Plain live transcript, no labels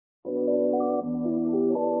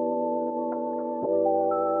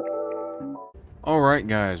Alright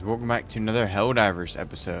guys, welcome back to another Helldivers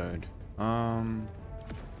episode. What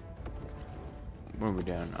are we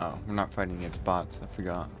doing? Oh, we're not fighting against bots, I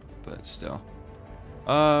forgot, but still.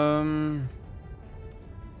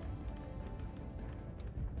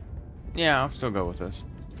 Yeah, I'll still go with this.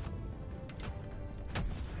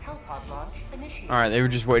 Alright, they were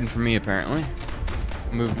just waiting for me apparently.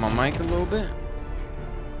 Move my mic a little bit.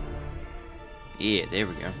 Yeah, there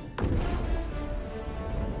we go.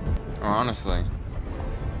 Or honestly,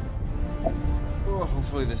 oh,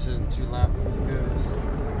 hopefully this isn't too loud for you guys.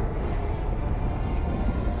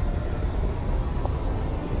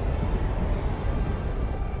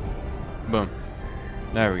 Boom.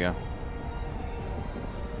 There we go.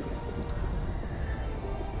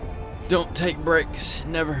 Don't take breaks.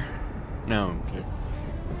 Never. No, I'm kidding.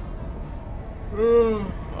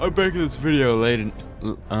 I'm making this video late in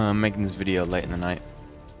the night.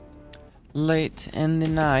 Late in the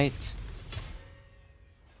night.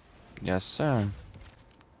 Yes, sir.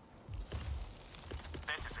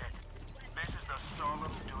 This is it. This is the solemn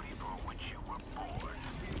duty for which you were born.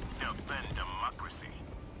 Defend democracy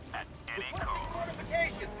at any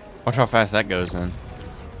cost. Watch how fast that goes in.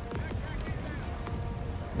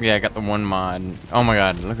 Yeah, I got the one mod. Oh my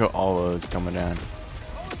god, look at all those coming down.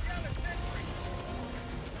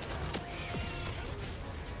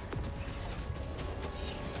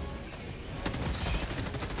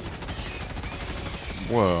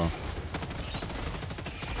 Whoa.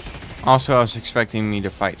 Also, I was expecting me to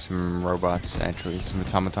fight some robots, actually, some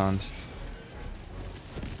automatons.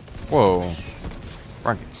 Whoa.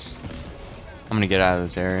 Rockets. I'm gonna get out of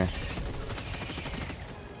this area.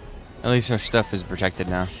 At least our stuff is protected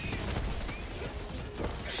now.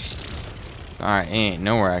 Alright, ain't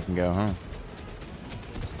nowhere I can go, huh?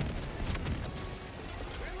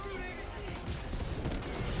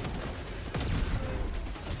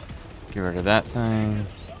 Get rid of that thing.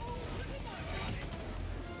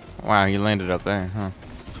 Wow, he landed up there, huh?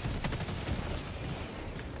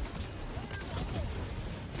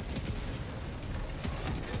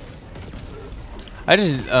 I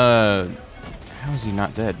just, how is he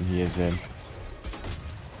not dead? He is dead.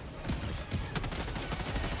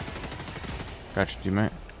 Gotcha,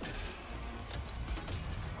 teammate.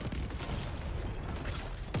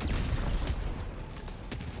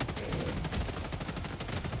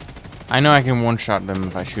 I know I can one-shot them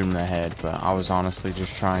if I shoot them in the head, but I was honestly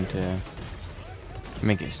just trying to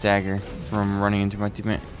make it stagger from running into my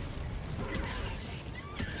teammate.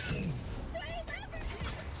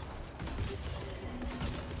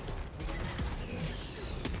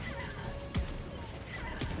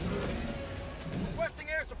 Requesting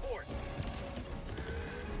air support.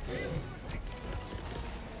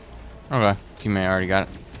 Okay, teammate already got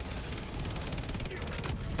it.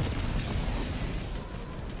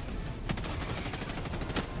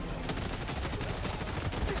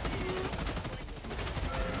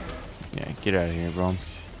 Get out of here, bro.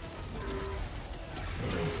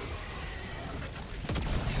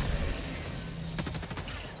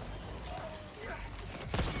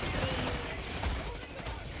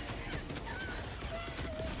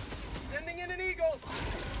 Sending in an eagle.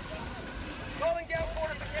 Calling down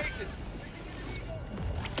fortifications.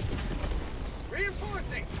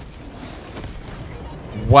 Reinforcing.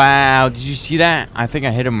 Wow, did you see that? I think I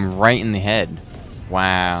hit him right in the head.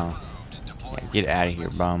 Wow. Yeah, get out of here,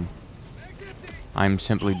 bum. I'm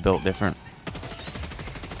simply built different.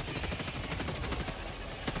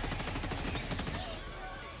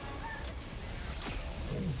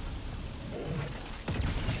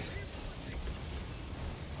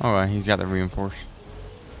 Alright, he's got the reinforce.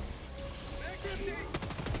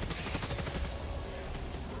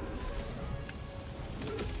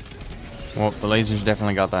 Well, the lasers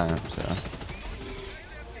definitely got that,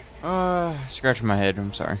 so. Scratching my head,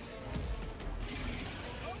 I'm sorry.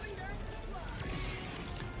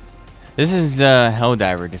 This is the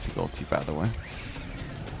Helldiver difficulty, by the way.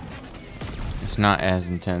 It's not as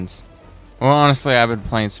intense. Well, honestly, I've been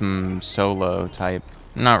playing some solo type.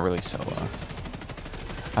 Not really solo.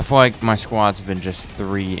 I feel like my squads have been just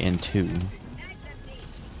 3 and 2.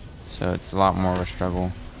 So it's a lot more of a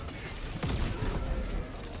struggle.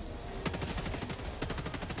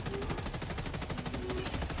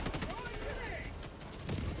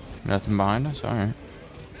 Nothing behind us? Alright.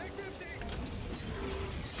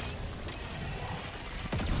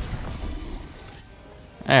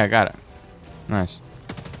 Hey, I got it. Nice.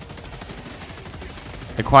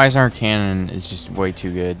 The Quasar cannon is just way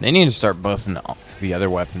too good. They need to start buffing the other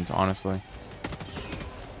weapons, honestly.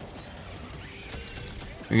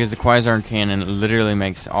 Because the Quasar cannon literally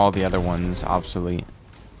makes all the other ones obsolete.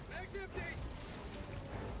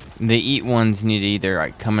 The eat ones need to either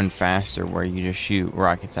like come in faster, where you just shoot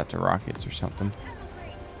rockets after rockets or something.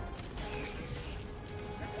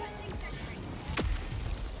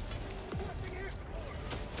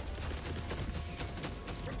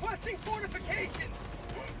 Requesting fortifications.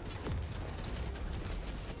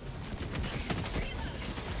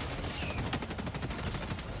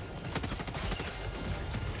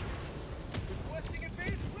 Requesting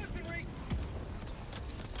advanced weaponry.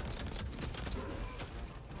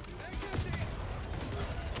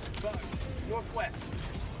 Bug, northwest.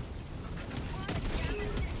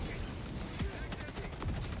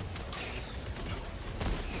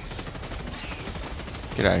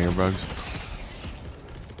 Get out of here, bugs.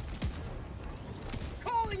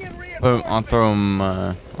 Calling in Oh, reinforcements. I'll throw them.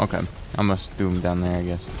 Okay, I must threw them down there, I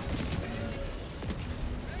guess.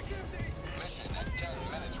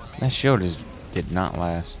 That shield did not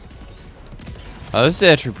last. Oh, this is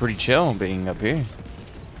actually pretty chill being up here.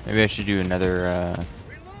 Maybe I should do another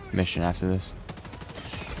mission after this.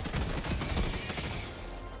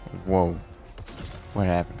 Whoa. What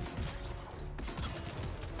happened?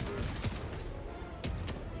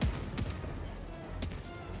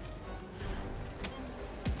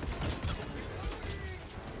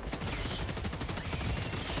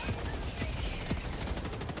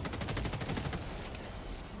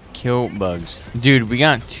 Kill bugs. Dude, we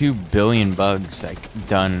got 2 billion bugs like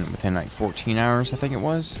done within like 14 hours, I think it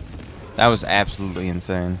was. That was absolutely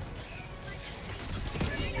insane.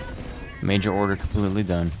 Major order completely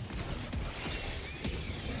done.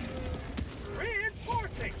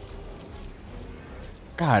 Reinforcing.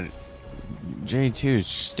 God, J2 is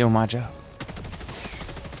still my job.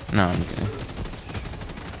 No, I'm kidding.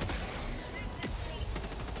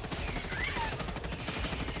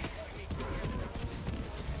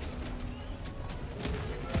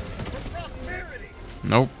 Prosperity.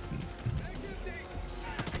 Nope.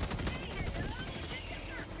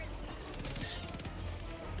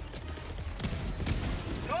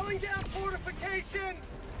 Calling down fortifications.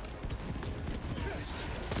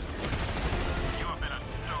 You have been a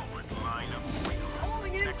stalwart line of wheels.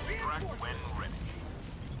 Calling in extract when ready.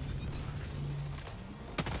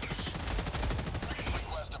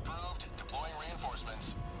 Request approved. Deploying reinforcements.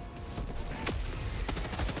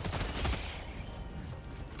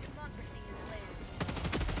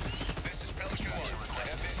 This is Pelican 1. I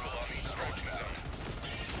have visual on the extraction zone.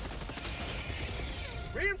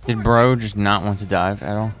 Did bro just not want to dive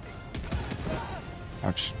at all?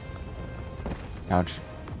 Ouch. Ouch.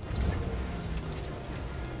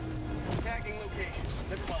 Tagging location.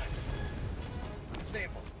 Never mind.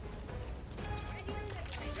 Sample.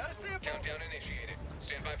 Got a sample. Countdown initiated.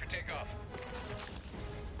 Stand by for takeoff.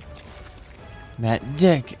 That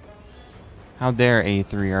dick. How dare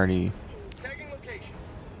A3 already Tagging location.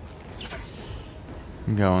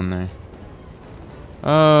 go in there?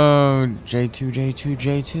 Oh, J2, J2,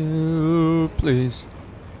 J2, please.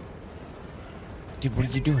 Dude, what are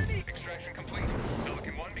you doing? Extraction complete.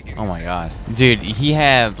 Pelican 1 beginning. Oh my god. Dude, he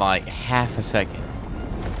had like half a second.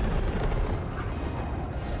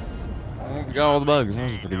 Oh, we got all the bugs. That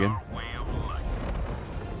was pretty good.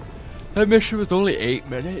 That mission was only 8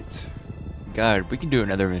 minutes. God, we can do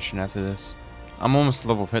another mission after this. I'm almost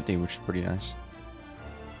level 50, which is pretty nice.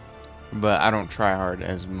 But I don't try hard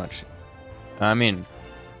as much. I mean,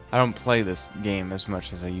 I don't play this game as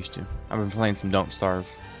much as I used to. I've been playing some Don't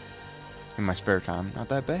Starve in my spare time. Not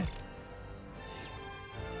that bad.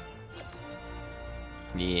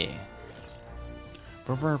 Yeah.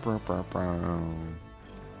 Brr, brr, brr, brr, brr.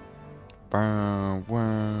 Brr,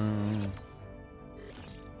 brr.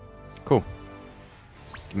 Cool.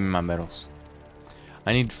 Give me my medals.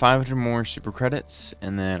 I need 500 more super credits,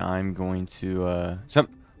 and then I'm going to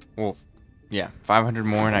well, yeah, 500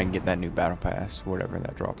 more, and I can get that new battle pass, whatever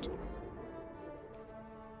that dropped.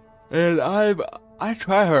 And I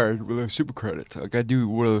try hard with those super credits. Like, I do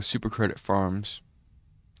one of those super credit farms.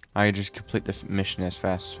 I just complete the mission as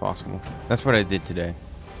fast as possible. That's what I did today.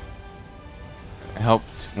 I helped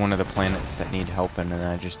one of the planets that need help, and then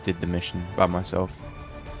I just did the mission by myself.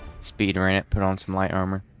 Speed ran it, put on some light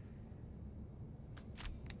armor.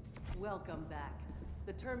 Welcome back.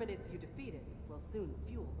 The Terminids you defeated will soon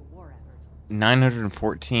fuel the war effort.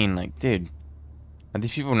 914, like, dude. Are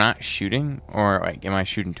these people not shooting? Or, like, am I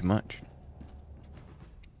shooting too much?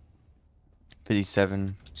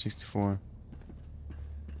 57, 64.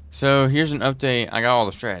 So, here's an update. I got all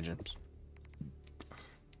the stratagems.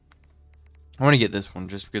 I want to get this one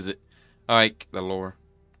just because I like the lore.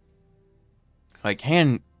 Like,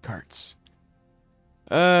 hand carts.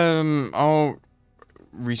 All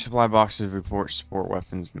resupply boxes, report, support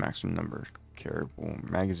weapons, maximum number, carryable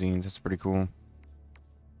magazines. That's pretty cool.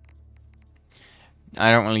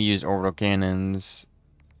 I don't really use orbital cannons.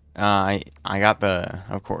 I got the,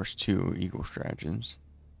 of course, 2 Eagle stratagems.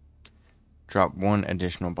 Drop 1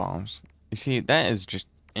 additional bombs. You see, that is just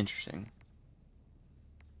interesting.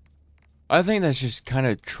 I think that's just kind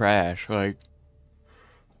of trash. Like,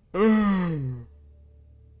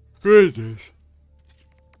 goodness.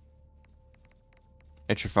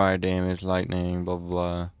 Extra fire damage, lightning, blah blah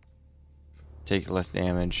blah. Take less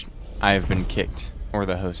damage. I have been kicked, or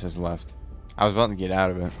the host has left. I was about to get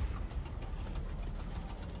out of it.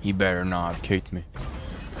 He better not have kicked me.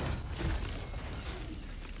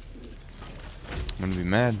 I'm gonna be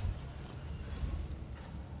mad.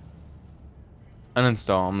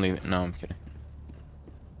 Uninstall, I'm leaving. No, I'm kidding.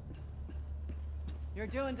 You're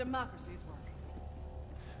doing democracy's work.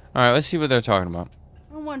 Alright, let's see what they're talking about.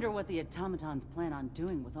 I wonder what the automatons plan on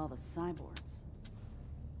doing with all the cyborgs.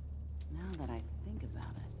 Now that I think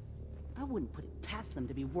about it, I wouldn't put it past them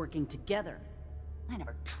to be working together. I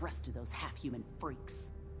never trusted those half-human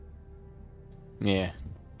freaks. Yeah.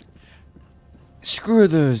 Screw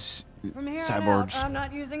those From here on cyborgs. out, I'm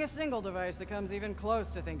not using a single device that comes even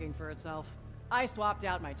close to thinking for itself. I swapped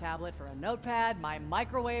out my tablet for a notepad, my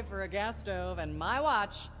microwave for a gas stove, and my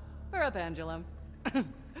watch for a pendulum.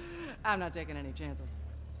 I'm not taking any chances.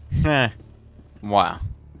 Wow.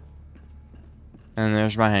 And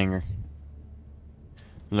there's my hanger.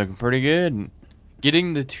 Looking pretty good.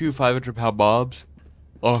 Getting the 2 500-pound bobs.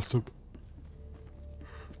 Awesome.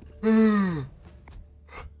 Yeah,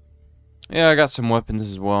 I got some weapons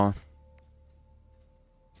as well.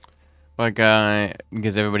 Like,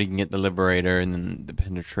 because everybody can get the Liberator and then the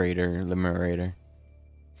Penetrator, Liberator.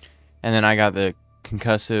 And then I got the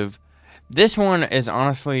Concussive. This one is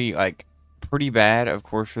honestly, like, pretty bad, of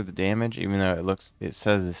course, for the damage. Even though it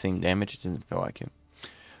says the same damage, it doesn't feel like it.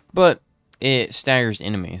 But it staggers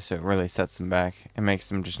enemies, so it really sets them back. It makes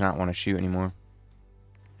them just not want to shoot anymore.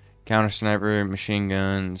 Counter Sniper, machine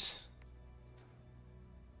guns.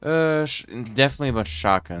 Definitely a bunch of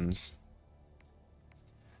shotguns.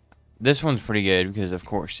 This one's pretty good because, of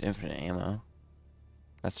course, infinite ammo.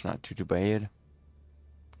 That's not too bad.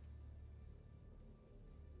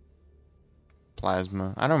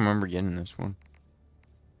 Plasma. I don't remember getting this one,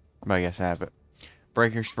 but I guess I have it.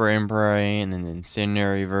 Breaker spray and pray, and then the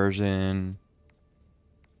incendiary version.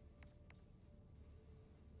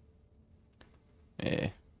 Yeah.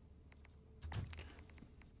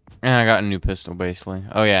 And I got a new pistol, basically.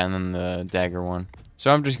 Oh, yeah, and then the dagger one. So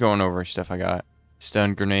I'm just going over stuff I got.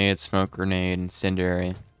 Stun grenade, smoke grenade,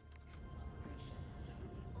 incendiary.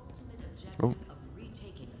 Oh. Of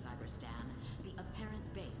retaking Cyberstan, the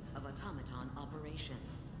apparent base of automaton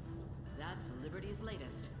operations. That's Liberty's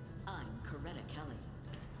latest. I'm Coretta Kelly.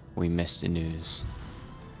 We missed the news.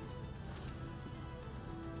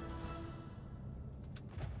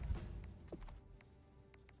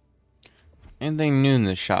 Anything new in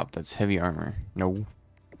the shop that's heavy armor? No.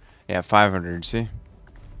 Yeah, 500, see?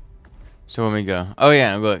 So let me go. Oh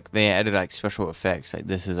yeah, look, they added like special effects. Like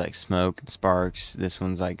this is like smoke and sparks. This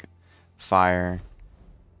one's like fire.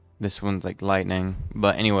 This one's like lightning.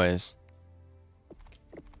 But anyways,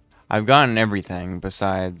 I've gotten everything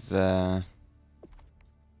besides yeah.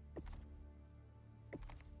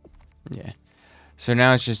 So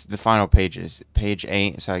now it's just the final pages. Page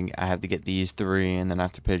 8, so I have to get these 3, and then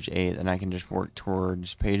after page 8, then I can just work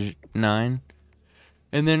towards page 9.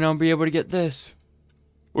 And then I'll be able to get this.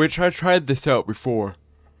 Which I tried this out before.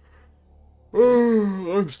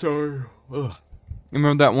 Oh, I'm sorry. Ugh.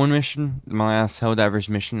 Remember that one mission? My last Helldivers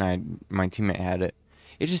mission, my teammate had it.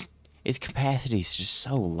 Its capacity is just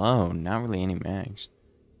so low. Not really any mags.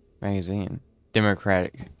 Magazine.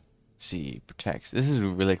 Democratic. See, protects. This is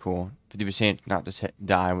really cool. 50% not to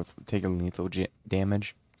die with taking lethal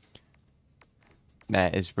damage.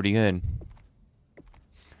 That is pretty good.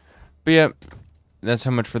 But yep, that's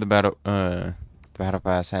how much for the battle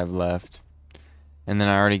pass I have left. And then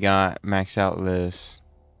I already got maxed out this.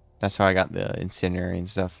 That's how I got the incendiary and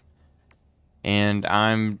stuff. And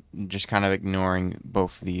I'm just kind of ignoring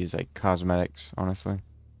both of these like cosmetics, honestly.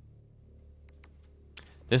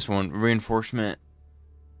 This one, reinforcement.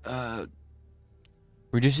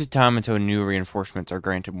 Reduces time until new reinforcements are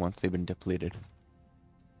granted once they've been depleted.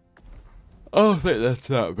 I don't think that's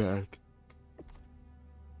that bad.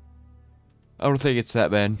 I don't think it's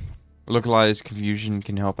that bad. Localized confusion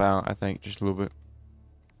can help out, I think, just a little bit.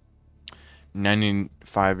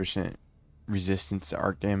 95% resistance to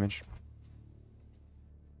arc damage.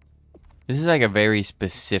 This is like a very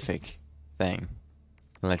specific thing.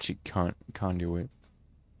 Let you conduit.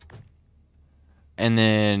 And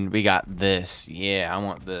then we got this. Yeah, I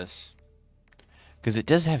want this. Because it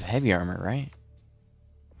does have heavy armor, right?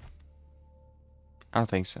 I don't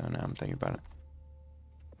think so. Now I'm thinking about it.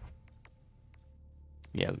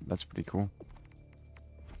 Yeah, that's pretty cool.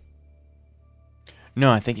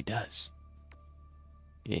 No, I think it does.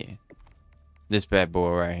 Yeah. This bad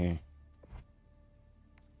boy right here.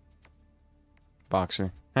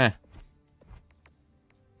 Boxer. Huh.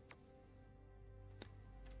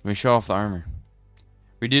 Let me show off the armor.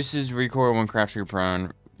 Reduces recoil when crouching or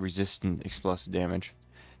prone. Resistant explosive damage.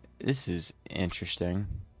 This is interesting.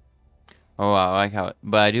 Oh, I like how it...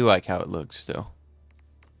 But I do like how it looks still.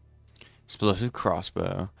 Explosive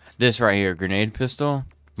crossbow. This right here. Grenade pistol.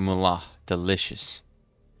 Mullah. Delicious.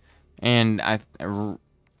 And I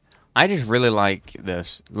just really like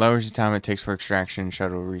this. Lowers the time it takes for extraction.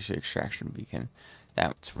 Shuttle reach extraction beacon.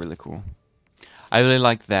 That's really cool. I really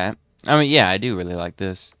like that. I mean, yeah, I do really like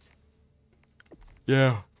this.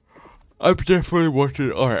 Yeah. I'm definitely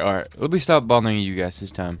watching. Alright. Let me stop bothering you guys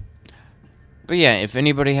this time. But yeah, if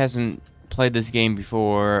anybody hasn't played this game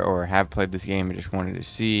before or have played this game and just wanted to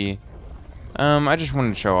see, I just wanted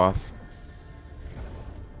to show off.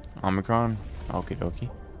 Omicron. Okie dokie.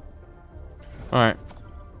 Alright.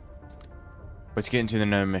 Let's get into the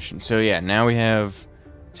another mission. So yeah, now we have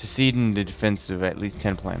succeed in the defense of at least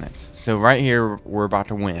 10 planets. So right here, we're about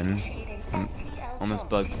to win on this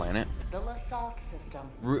bug planet.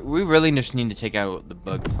 We really just need to take out the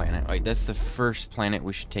bug planet. Like, that's the first planet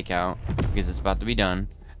we should take out because it's about to be done.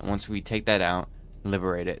 And once we take that out,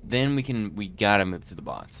 liberate it, then we gotta move to the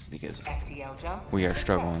bots because we are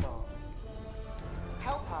struggling.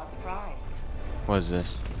 What is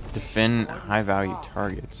this? Defend high-value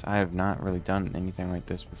targets. I have not really done anything like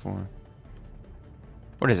this before.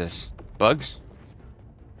 What is this? Bugs?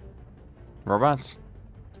 Robots?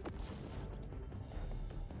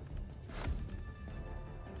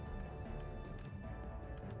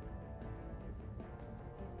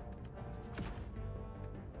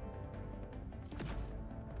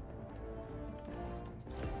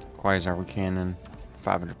 Quasar cannon,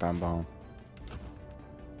 500-pound bomb.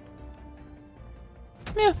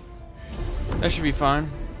 Yeah, that should be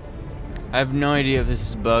fine. I have no idea if this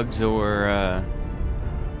is bugs or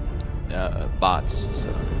bots.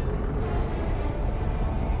 So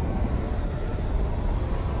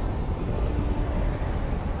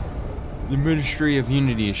the Ministry of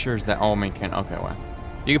Unity assures that all mankind. Okay, wow.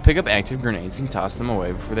 You can pick up active grenades and toss them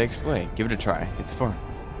away before they explode. Give it a try. It's fun.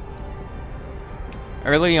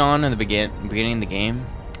 Early on in the beginning of the game,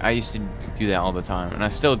 I used to do that all the time, and I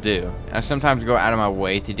still do. I sometimes go out of my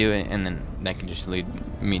way to do it, and then that can just lead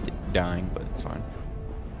me to dying, but it's fine.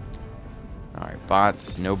 Alright,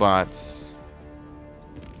 bots, no bots.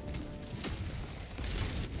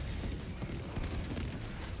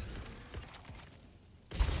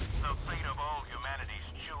 The fate of all humanity's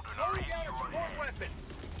children are in your hands.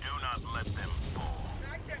 Do not let them fall.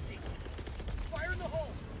 Fire in the hole.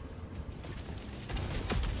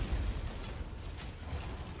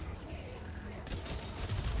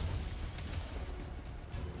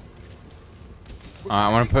 I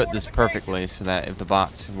want to put this perfectly so that if the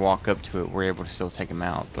bots walk up to it, we're able to still take them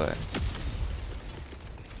out, but...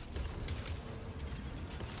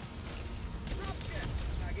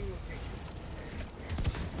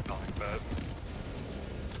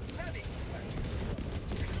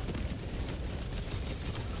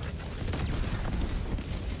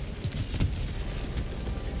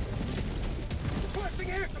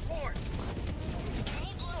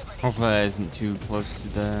 Hopefully that isn't too close to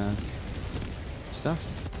the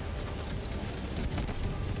stuff.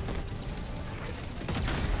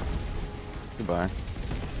 Goodbye.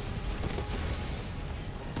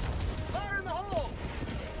 Fire in the hole.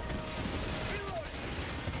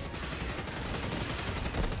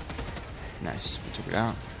 Nice. We took it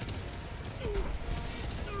out.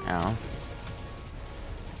 Ow.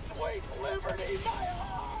 Sweet liberty, my arm.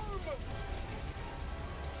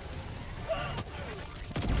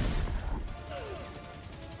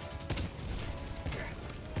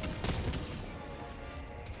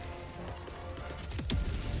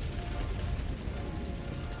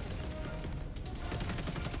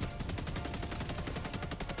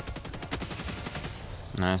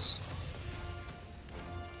 Nice.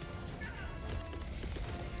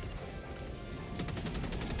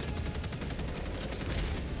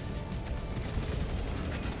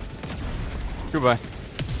 Goodbye.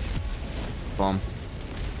 Bomb.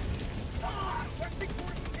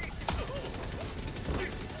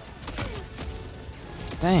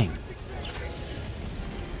 Dang.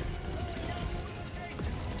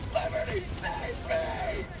 Liberty, save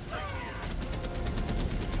me.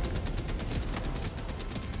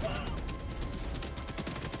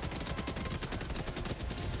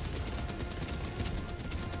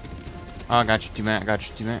 Oh, I got you, teammate. I got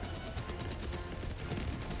you, teammate.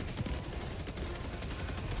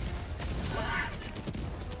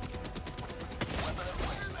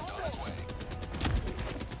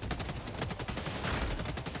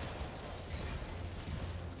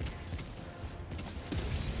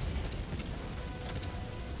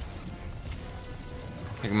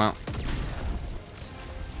 Take him out.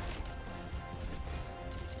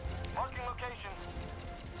 Marking location.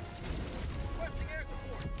 Requesting air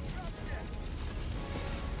support. Drop dead.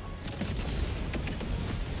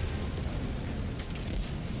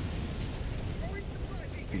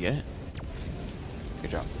 You get it?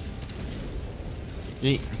 Good job.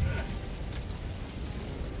 Yeet.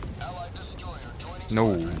 Allied destroyer joining.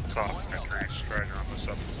 No. Saw an infantry strider on the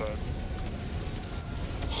southern side.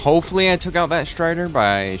 Hopefully I took out that strider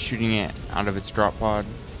by shooting it out of its drop pod.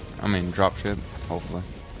 I mean drop ship. Hopefully.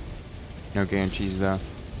 No guarantees though.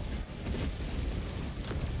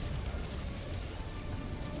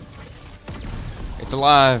 It's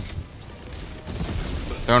alive.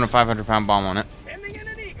 Throwing a 500-pound bomb on it. Sending in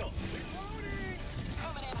an eagle. Reloading.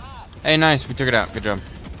 Coming in hot. Hey, nice. We took it out. Good job.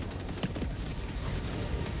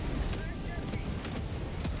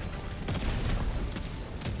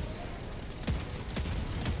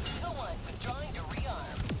 No one withdrawing to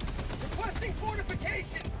rearm. Requesting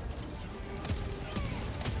fortifications.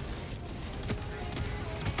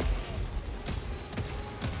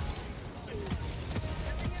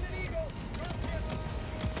 Sending in an eagle. Drop dead.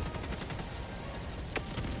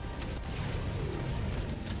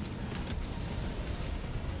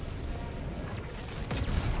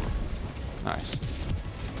 Nice.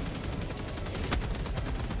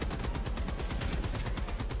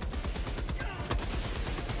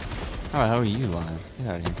 How the hell are you alive? Get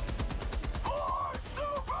out of here.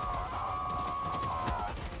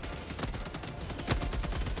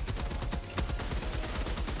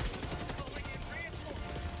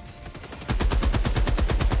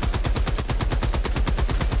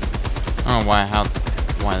 I don't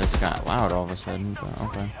know why this got loud all of a sudden, but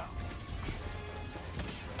okay.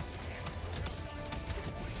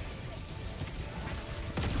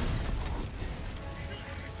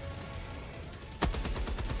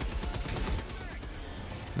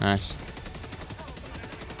 Nice.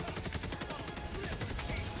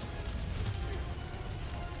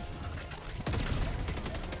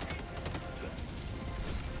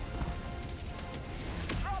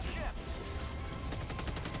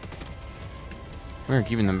 We're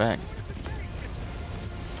keeping them back.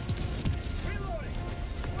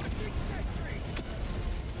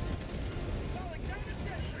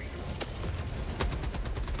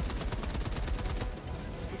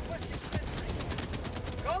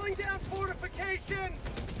 Calling down fortifications.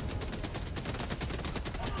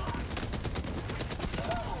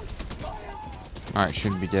 Alright,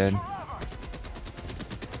 should be dead.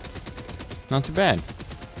 Not too bad.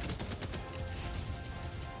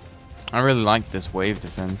 I really like this wave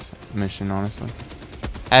defense mission, honestly.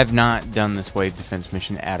 I have not done this wave defense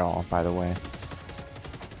mission at all, by the way.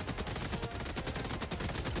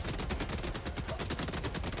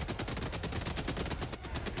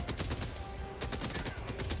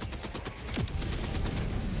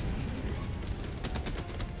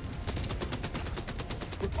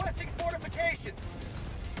 Requesting fortifications.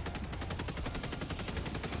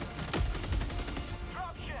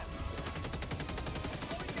 Drop ship.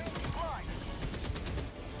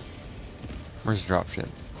 Where's dropship?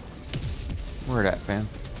 Where at, fam?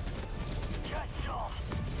 Get some.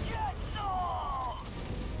 Get some.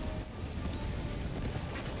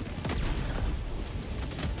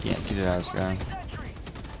 Yeah, get it out, guy. Sentry.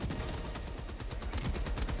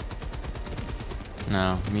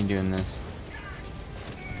 No, me doing this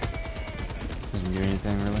doesn't do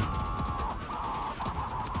anything really.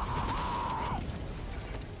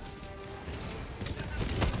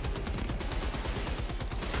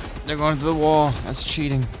 They're going to the wall. That's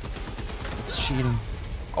cheating. That's cheating.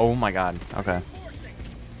 Oh my god. Okay.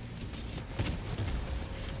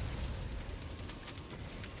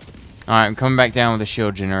 Alright, I'm coming back down with a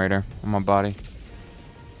shield generator on my body.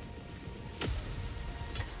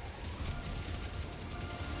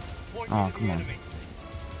 Oh, come on.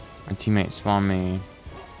 My teammate spawned me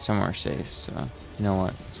somewhere safe, so you know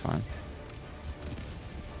what? It's fine.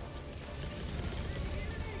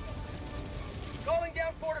 Calling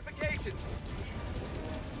down fortifications.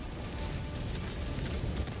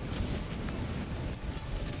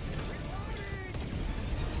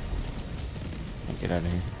 Get out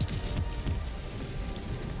of here.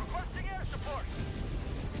 Requesting air support.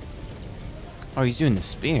 Oh, he's doing the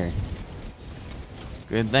spear.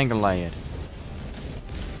 Good thing, lad.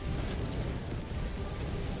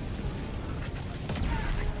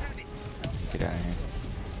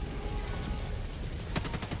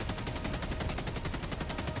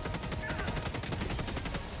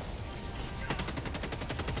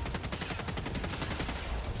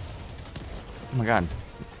 Oh my god.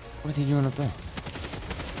 What are they doing up there?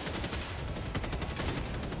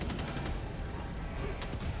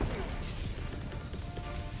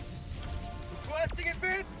 Requesting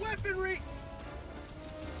advanced weaponry!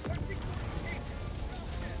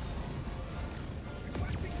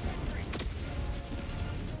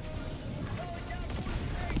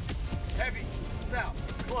 Heavy,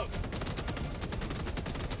 south, close.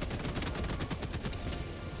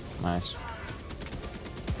 Nice.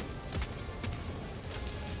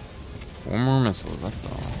 4 more missiles, that's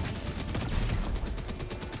all.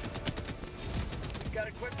 Got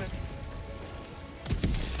equipment.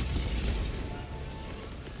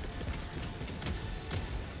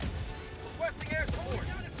 Requesting air support.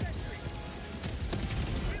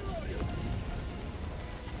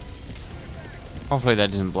 Hopefully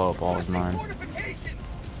that doesn't blow up all his mine.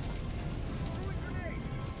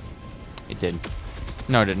 It did.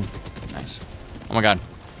 No, it didn't. Nice. Oh my god.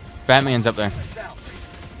 Batman's up there.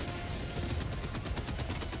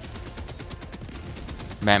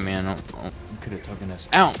 Batman could have taken us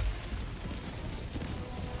out.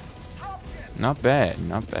 Not bad,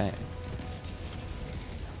 not bad.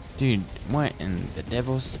 Dude, what in the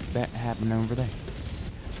devil's happened over there?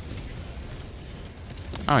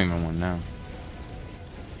 I don't even want to know.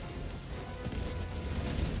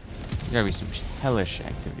 There gotta be some hellish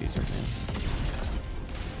activities over there.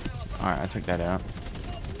 Alright, I took that out.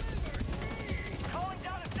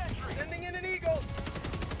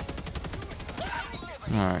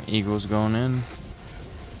 Alright, Eagle's going in.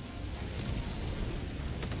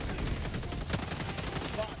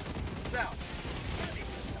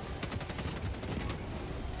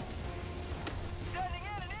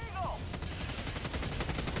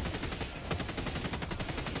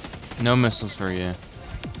 No missiles for you.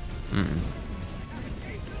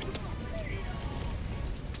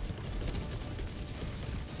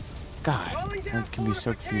 God, that can be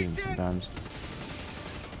so confusing sometimes.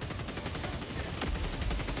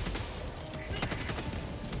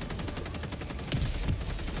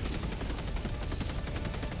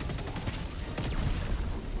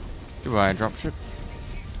 Goodbye, dropship.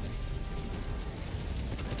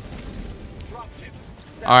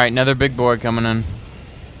 Alright, another big boy coming in.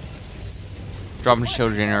 Dropping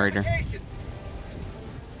shield generator.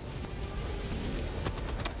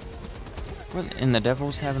 What in the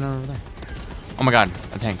devil's having over there? Oh my god,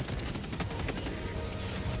 a tank.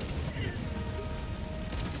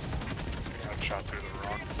 Got shot through the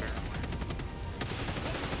rock there.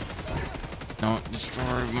 Don't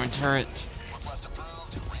destroy my turret. Request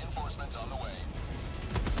approved. Reinforcements on the way.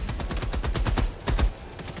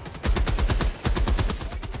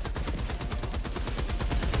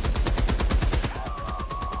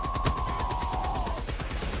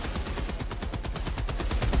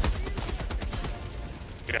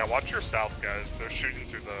 Yeah, watch your south, guys. They're shooting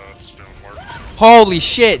through the stonework. Holy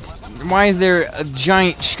shit! Why is there a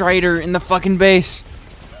giant strider in the fucking base?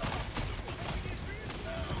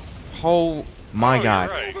 Oh my Oh, god.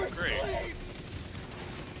 you're right. Great.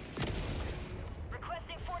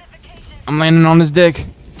 I'm landing on his dick.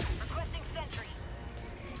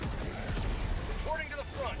 Reporting to the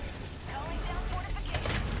front.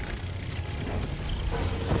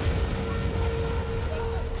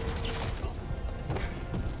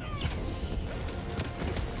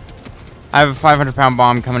 I have a 500-pound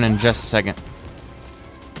bomb coming in just a second.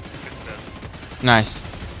 It's dead. Nice.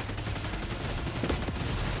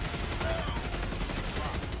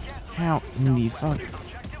 How in the fuck?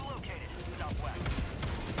 Objective located. Southwest.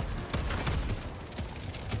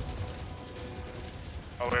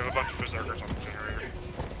 Oh, we have a bunch of berserkers on the generator.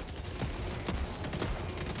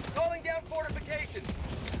 Calling down fortifications.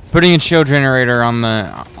 Putting a shield generator on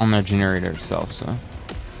the generator itself, so.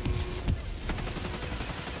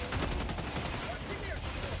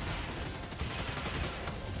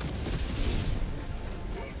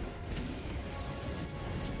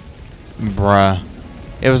 Bruh.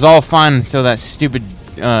 It was all fine until that stupid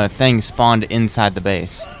thing spawned inside the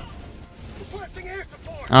base. Requesting air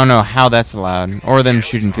support. I don't know how that's allowed. Or them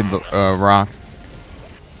shooting through the rock.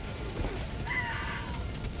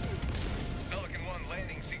 Pelican 1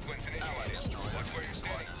 landing sequence initiated. Watch where you're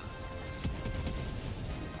standing.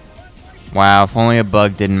 Wow, if only a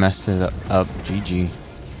bug didn't mess it up. GG.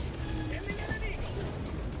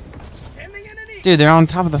 Ending in an eagle. Dude, they're on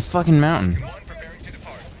top of the fucking mountain. One preparing to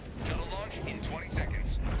depart. Shuttle launch in 20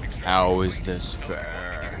 seconds. How is this fair?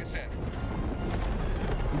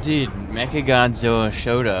 Dude, Mechagodzilla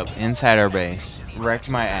showed up inside our base, wrecked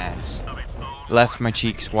my ass, left my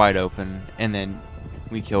cheeks wide open, and then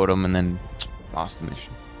we killed him and then lost the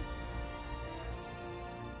mission.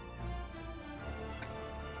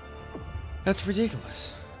 That's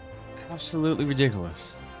ridiculous. Absolutely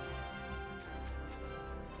ridiculous.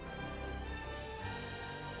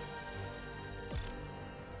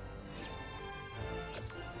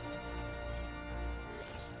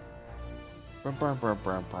 Brr, brr, brr,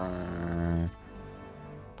 brr, brr.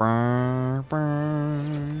 Brr,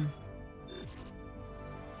 brr.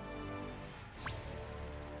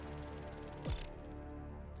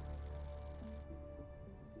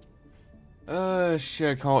 Should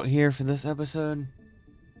I call it here for this episode?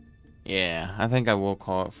 Yeah, I think I will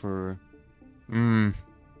call it for... I don't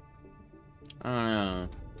know.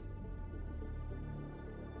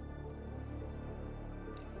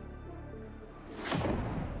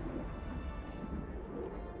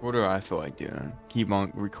 What do I feel like doing? Keep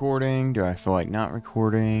on recording? Do I feel like not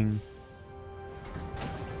recording?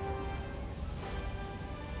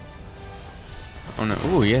 Oh no.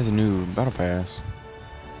 Ooh, he has a new battle pass.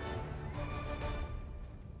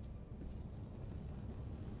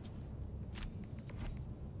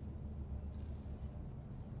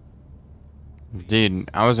 Dude,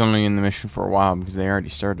 I was only in the mission for a while because they already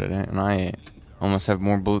started it, and I almost have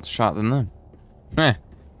more bullets shot than them. Heh.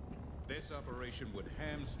 This operation would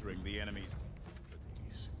hamstring the enemy's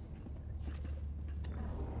activities.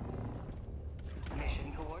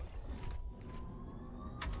 Mission coordinates.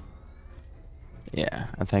 Yeah,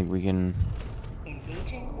 I think we can...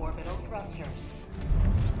 Engaging orbital thrusters.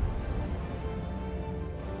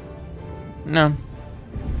 No.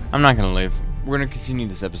 I'm not gonna live. We're gonna continue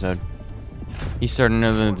this episode. He's starting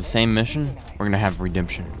another the same mission. We're gonna have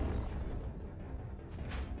redemption.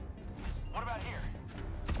 What about here?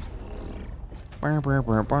 Brr, brr,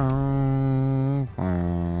 brr, brr,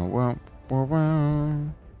 brr, brr,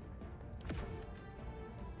 brr.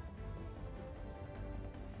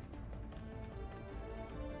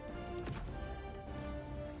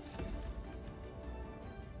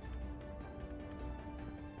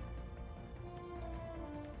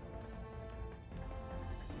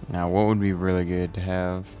 Now, what would be really good to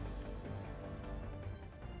have?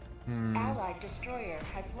 Allied destroyer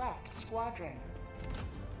has left squadron.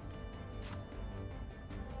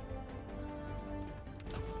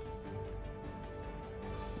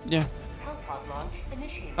 Yeah. Hellpod launch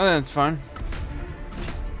initiated. Oh, that's fine.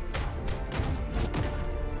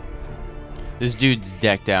 This dude's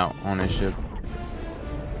decked out on his ship.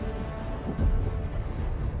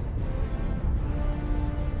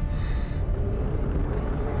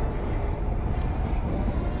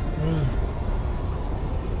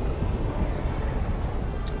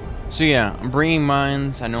 So yeah, I'm bringing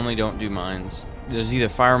mines. I normally don't do mines. There's either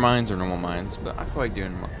fire mines or normal mines, but I feel like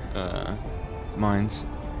doing mines,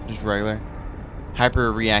 just regular.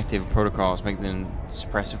 Hyper-reactive protocols make them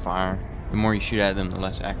suppressive fire. The more you shoot at them, the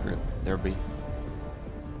less accurate they'll be.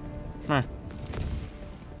 Huh.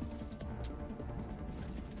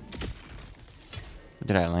 What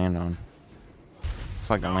did I land on? I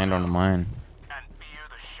feel like I land on a mine. And fear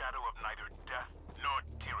the shadow of neither death nor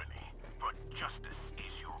tyranny, but justice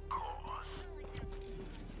is your cause.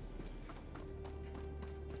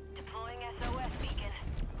 Deploying SOS beacon.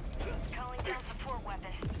 Calling down support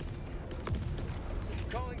weapon.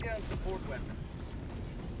 Calling down support weapon.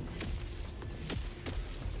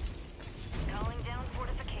 Calling down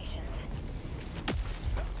fortifications.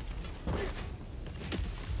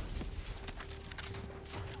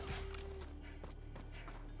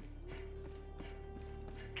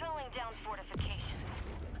 Calling down fortifications.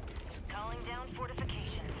 Calling down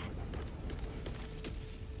fortifications.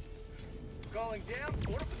 Calling down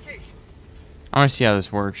fortifications. I want to see how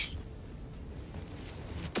this works.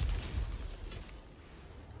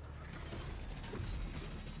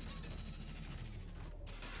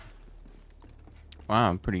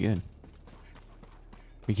 Wow, pretty good.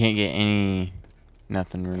 We can't get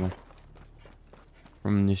nothing really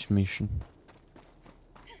from this mission.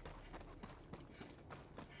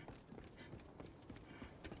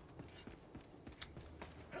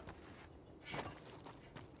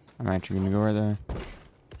 I'm actually gonna go right there.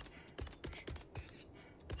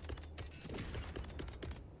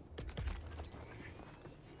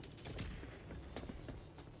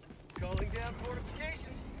 Calling down fortifications.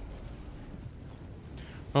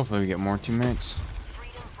 Hopefully we get more teammates.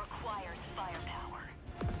 Freedom requires firepower.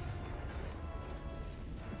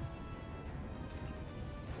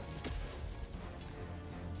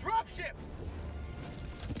 Drop ships.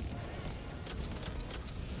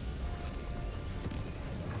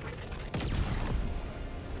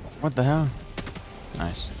 What the hell?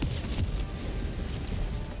 Nice.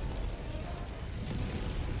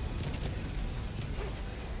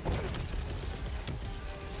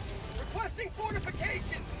 Requesting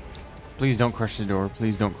fortifications. Please don't crush the door.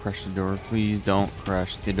 Please don't crush the door. Please don't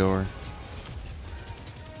crush the door.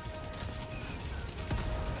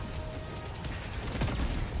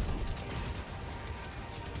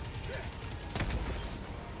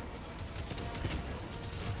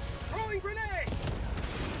 Throwing grenade!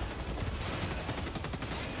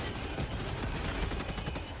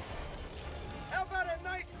 How about a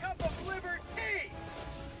nice cup of liver tea?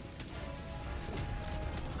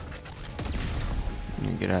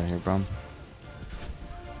 Get out of here, bum.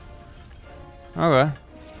 Okay.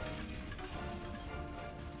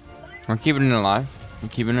 We're keeping it alive. We're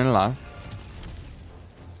keeping it alive.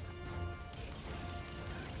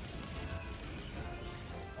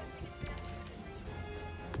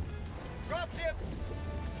 Dropship!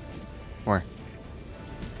 Where?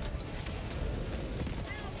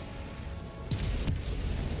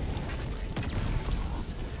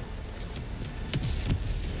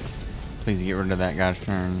 Please get rid of that guy's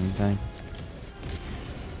turn thing.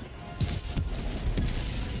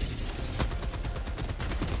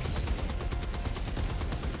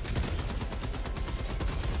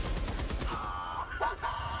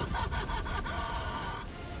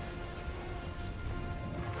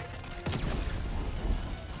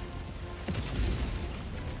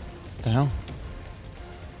 What the hell?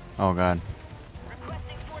 Oh god.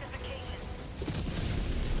 Requesting fortifications.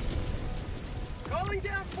 Calling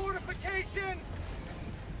down fortifications!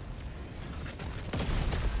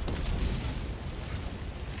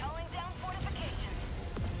 Calling down fortifications.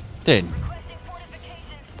 Dude. Requesting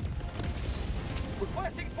fortifications.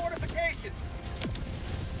 Requesting fortifications!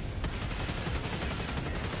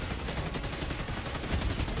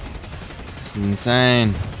 This is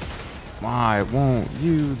insane. Why won't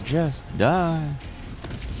you just die?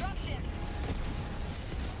 Dropship.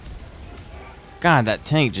 God, that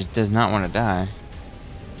tank just does not want to die.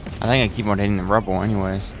 I think I keep on hitting the rubble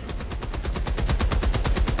anyways.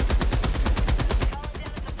 Calling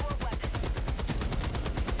down a support weapon.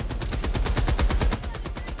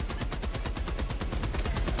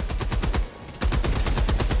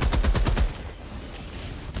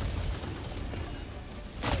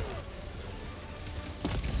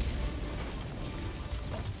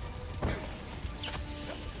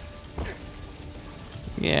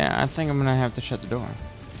 Yeah, I think I'm gonna have to shut the door.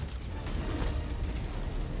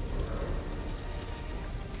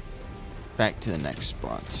 Back to the next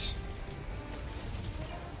spot.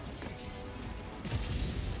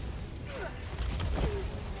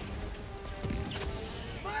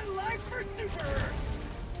 My life for Super Earth!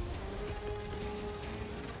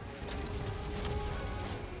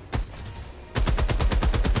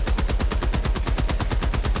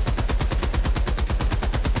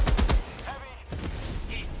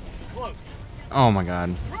 Heavy. East. Close. Oh my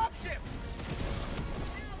god. Dropship!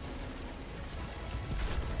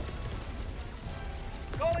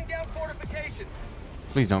 Calling down fortifications.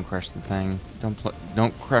 Please don't crush the thing.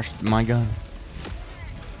 Don't crush my gun.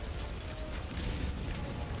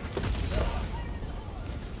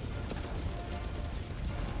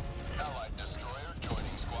 Allied destroyer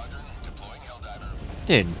joining squadron, deploying Helldiver.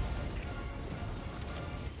 Dude.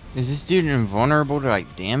 Is this dude invulnerable to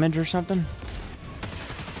like damage or something?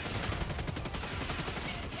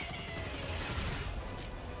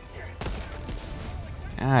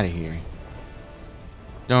 Out of here.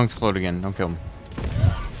 Don't explode again. Don't kill me.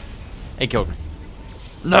 He killed me.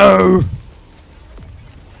 No!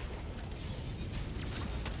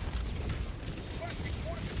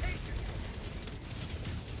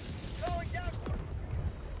 Calling down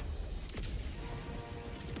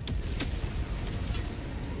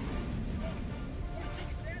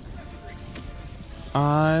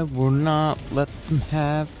I will not let them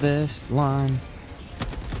have this line.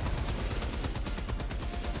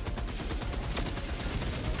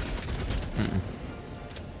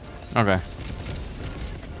 Okay.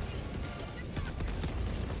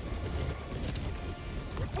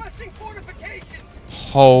 requesting fortifications.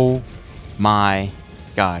 Oh my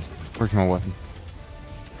god. Where's my weapon?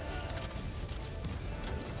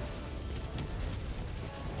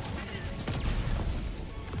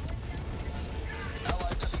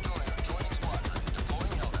 Allied destroyer joining squadron,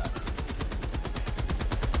 deploying Helldiver.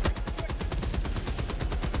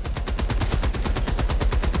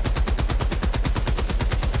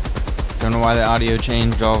 Don't know why the audio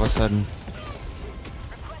changed all of a sudden.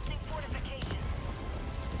 Requesting fortifications.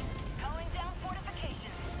 Calling down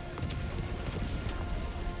fortifications.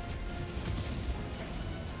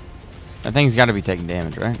 That thing's got to be taking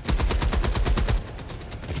damage, right?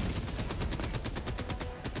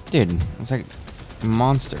 Dude, it's like a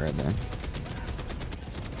monster right there.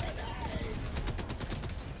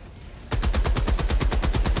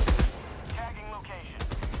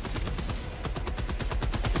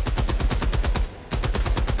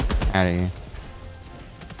 Out of here.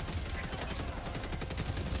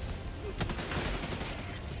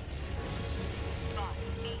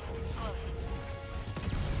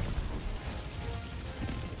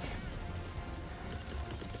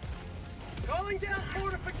 Calling down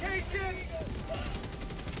fortification!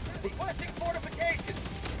 Requesting fortification!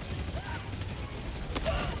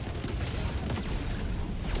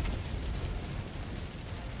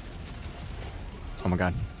 Oh my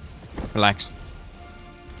god. Relax.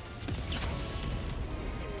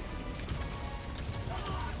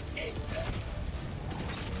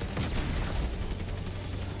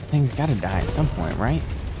 Thing's gotta die at some point, right?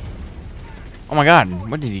 Oh my god,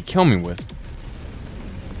 what did he kill me with?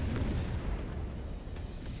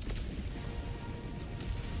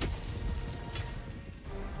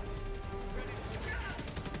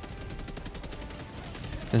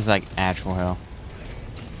 This is like actual hell.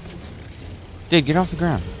 Dude, get off the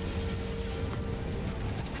ground.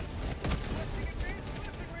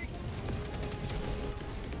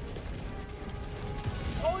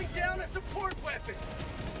 Calling down a support weapon!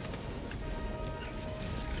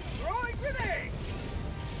 Throwing grenade!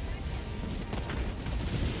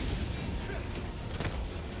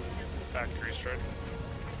 Factory strike.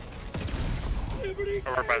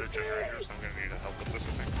 Over by the generators. I'm gonna need help with this,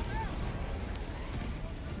 I think.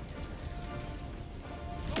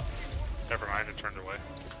 Never mind, it turned away.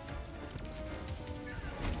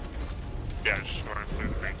 Yeah, it's just going through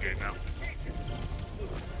the main gate now.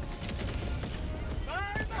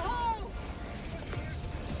 Fire in the hole!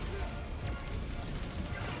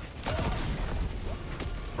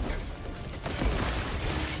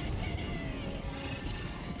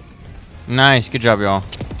 Nice, good job, y'all.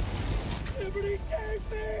 Liberty,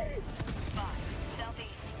 save me!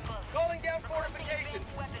 Calling down fortifications!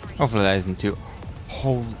 Hopefully that isn't too.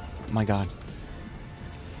 Oh my god.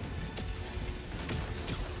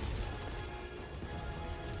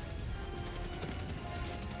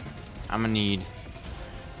 I'm gonna need.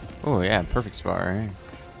 Oh yeah, perfect spot right here.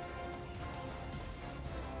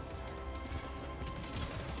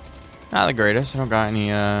 Not the greatest. I don't got any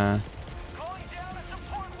Calling down a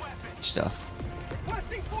support weapon! stuff.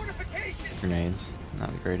 Requesting fortification! Grenades.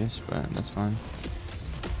 Not the greatest, but that's fine.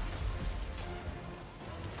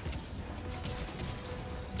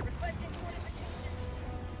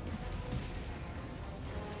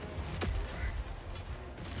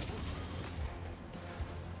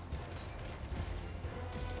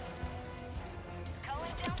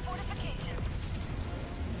 Calling down fortification.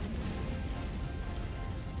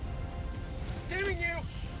 Damning you!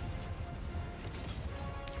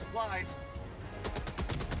 Supplies.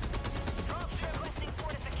 Requesting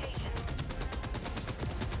fortification.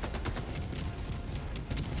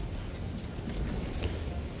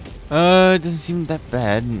 It doesn't seem that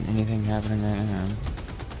bad. Anything happening right now.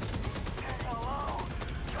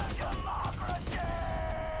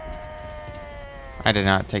 I did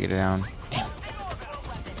not take it down. Damn.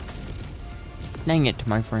 Dang it,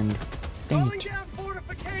 my friend. Dang Calling it. down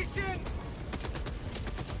fortification!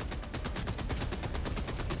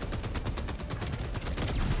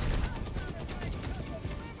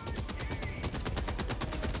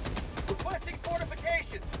 Requesting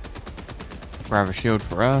fortification! Grab a shield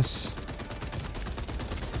for us.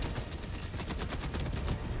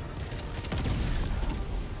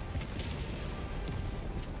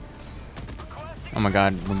 Oh my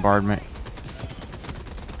god, bombardment.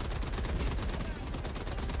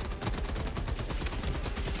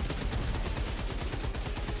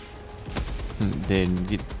 Did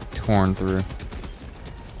get torn through.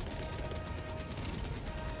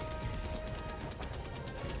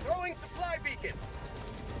 Throwing supply beacon!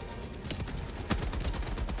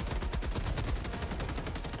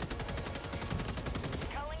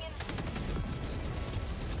 Calling in.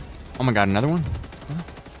 Oh my god, another one? Huh?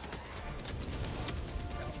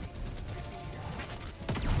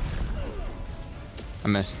 I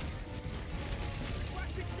missed.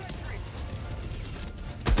 Requesting sentry!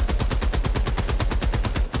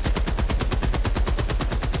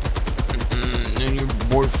 And your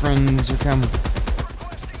boyfriends are coming.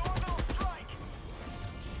 Requesting orbital strike!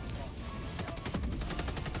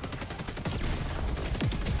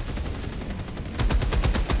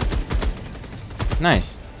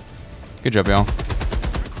 Nice. Good job, y'all.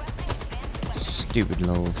 Stupid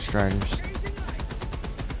little striders.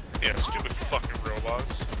 Yeah, stupid fucking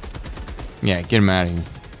robots. Yeah, get him out of here.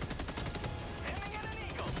 Aiming at an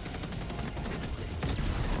eagle!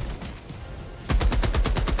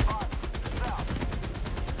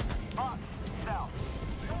 Box, south.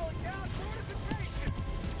 Calling down fortification!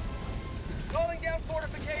 Calling down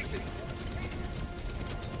fortification!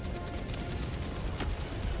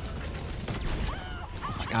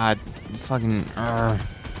 God, fucking.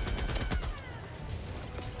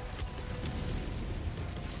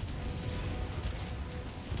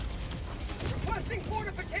 Requesting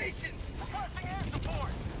fortifications. Requesting air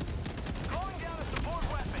support. Calling down a support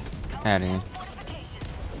weapon. Out of here.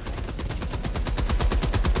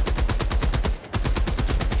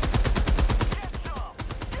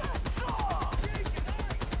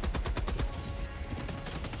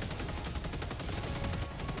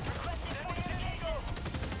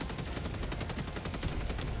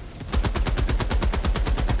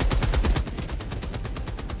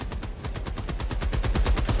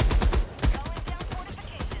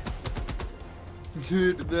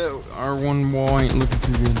 Dude, that R1 wall ain't looking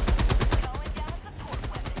too good.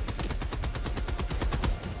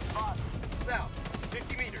 South,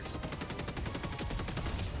 50 meters.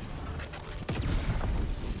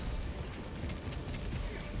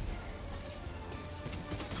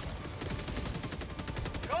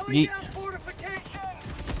 Calling Yeet. down fortification.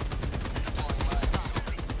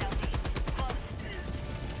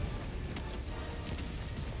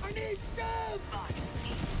 I need stuff.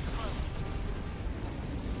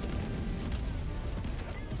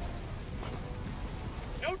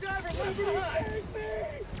 No diver left behind.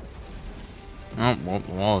 Oh, well,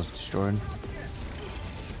 the wall is destroyed.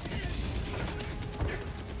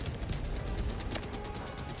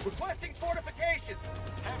 Requesting fortifications.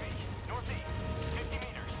 Heavy, northeast, 50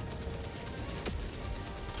 meters.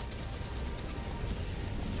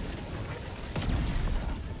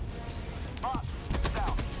 Box,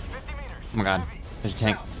 south, 50 meters. Oh my god, Heavy, there's a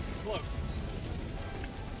tank. south, close.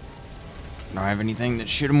 Don't have anything to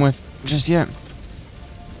shoot him with just yet.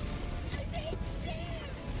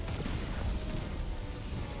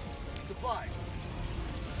 Supply.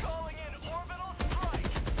 Calling in orbital strike.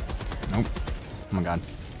 Nope. Oh my god.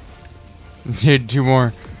 Dude, two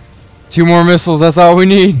more missiles, that's all we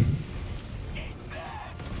need.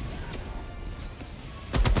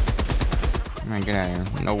 Man, get out of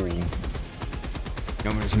here. No.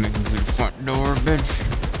 Nobody's making it to the front door, bitch.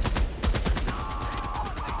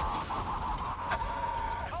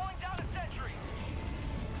 Calling down a sentry.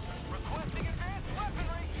 Requesting advanced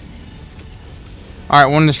weaponry. Alright,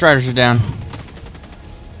 one of the Striders are down.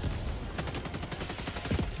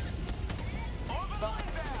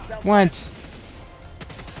 What?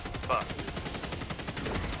 Fuck.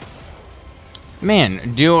 Man,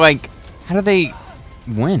 how do they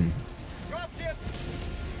win? Dropship.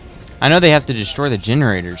 I know they have to destroy the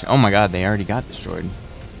generators. Oh my god, they already got destroyed.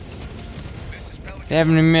 They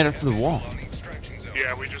haven't even made it for the wall.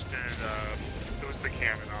 Yeah, we just did, it was the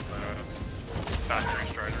cannon on the factory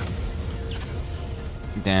strider.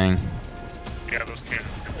 Dang. Yeah, those cannons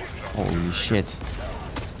can one shot. Holy shit.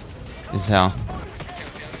 This is hell.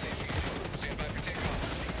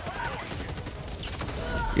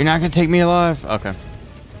 You're not gonna take me alive? Okay.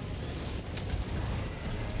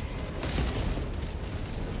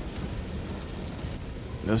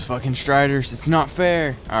 Those fucking Striders, it's not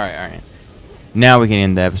fair. Alright, alright. Now we can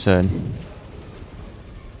end the episode.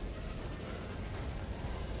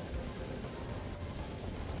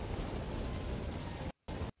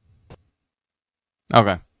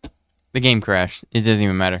 Okay. The game crashed. It doesn't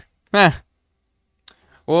even matter.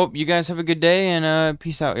 Well, you guys have a good day, and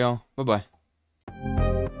peace out, y'all. Bye-bye.